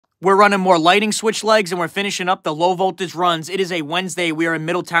We're running more lighting switch legs, and we're finishing up the low voltage runs. It is a Wednesday. We are in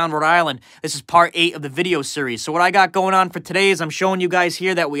Middletown, Rhode Island. This is part 8 of the video series. So what I got going on for today is I'm showing you guys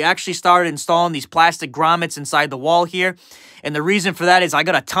here that we actually started installing these plastic grommets inside the wall here. And the reason for that is I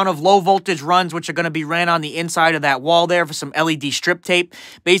got a ton of low voltage runs, which are going to be ran on the inside of that wall there for some LED strip tape.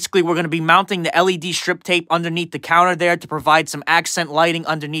 Basically, we're going to be mounting the LED strip tape underneath the counter there to provide some accent lighting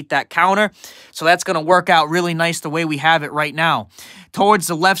underneath that counter. So that's going to work out really nice the way we have it right now. Towards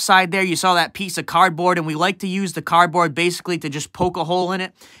the left side there, you saw that piece of cardboard, and we like to use the cardboard basically to just poke a hole in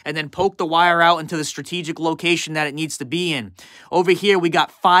it and then poke the wire out into the strategic location that it needs to be in. Over here, we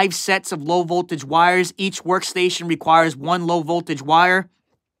got 5 sets of low voltage wires. Each workstation requires 1 low voltage wire.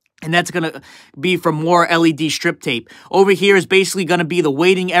 And that's going to be for more LED strip tape. Over here is basically going to be the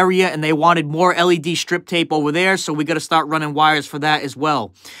waiting area, and they wanted more LED strip tape over there, so we got to start running wires for that as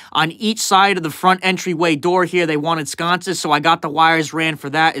well. On each side of the front entryway door here, they wanted sconces, so I got the wires ran for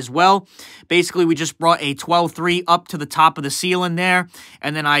that as well. Basically, we just brought a 12-3 up to the top of the ceiling there,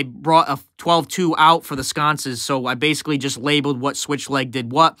 and then I brought a 12-2 out for the sconces, so I basically just labeled what switch leg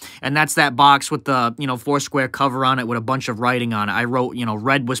did what, and that's that box with the, 4-square cover on it with a bunch of writing on it. I wrote,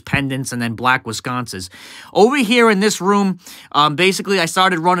 red was pendants and then black was sconces. Over here in this room, basically I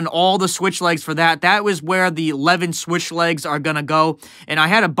started running all the switch legs for that. That was where the 11 switch legs are going to go, and I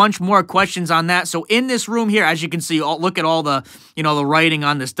had a bunch more questions on that. So in this room here, as you can see, look at all the, the writing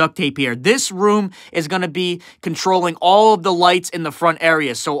on this duct tape here. This room is going to be controlling all of the lights in the front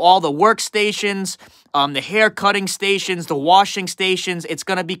area, so all the workstations, the hair cutting stations, the washing stations, it's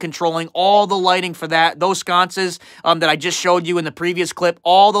going to be controlling all the lighting for that. Those sconces that I just showed you in the previous clip,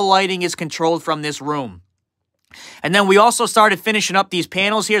 all the lighting is controlled from this room. And then we also started finishing up these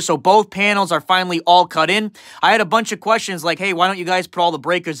panels here, so both panels are finally all cut in. I had a bunch of questions like, hey, why don't you guys put all the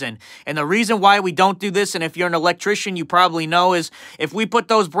breakers in? And the reason why we don't do this, and if you're an electrician, you probably know, is if we put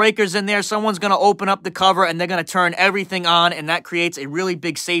those breakers in there, someone's going to open up the cover and they're going to turn everything on, and that creates a really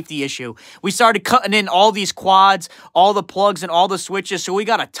big safety issue. We started cutting in all these quads, all the plugs, and all the switches, so we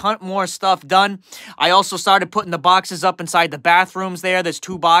got a ton more stuff done. I also started putting the boxes up inside the bathrooms there. There's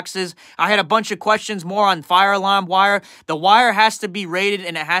 2 boxes. I had a bunch of questions more on fire alarm wire. The wire has to be rated,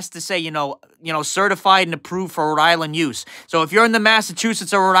 and it has to say, certified and approved for Rhode Island use. So if you're in the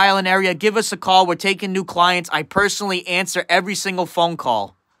Massachusetts or Rhode Island area, give us a call. We're taking new clients. I personally answer every single phone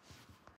call.